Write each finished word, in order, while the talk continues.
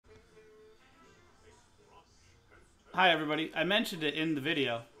Hi everybody. I mentioned it in the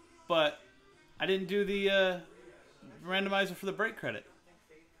video, but I didn't do the randomizer for the break credit.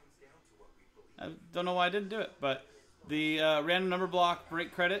 I don't know why I didn't do it, but the random number block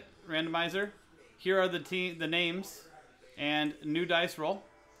break credit randomizer. Here are the names and new dice roll.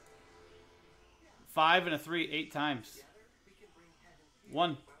 5 and a 3, 8 times.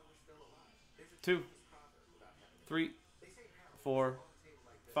 1, 2, 3, 4,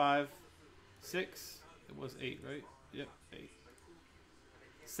 5, 6. It was 8, right? Yep, 8.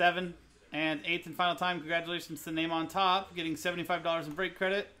 7, and 8th and final time. Congratulations to the name on top, getting $75 in break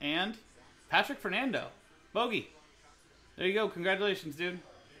credit, and Patrick Fernando. Bogey. There you go. Congratulations, dude.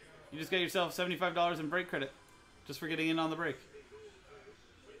 You just got yourself $75 in break credit just for getting in on the break.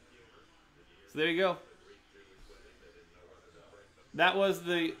 So there you go. That was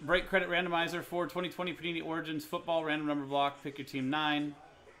the break credit randomizer for 2020 Panini Origins Football Random Number Block. Pick your team 9.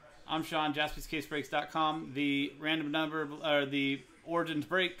 I'm Sean, jaspyscasebreaks.com. The random number, or the Origins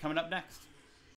break coming up next.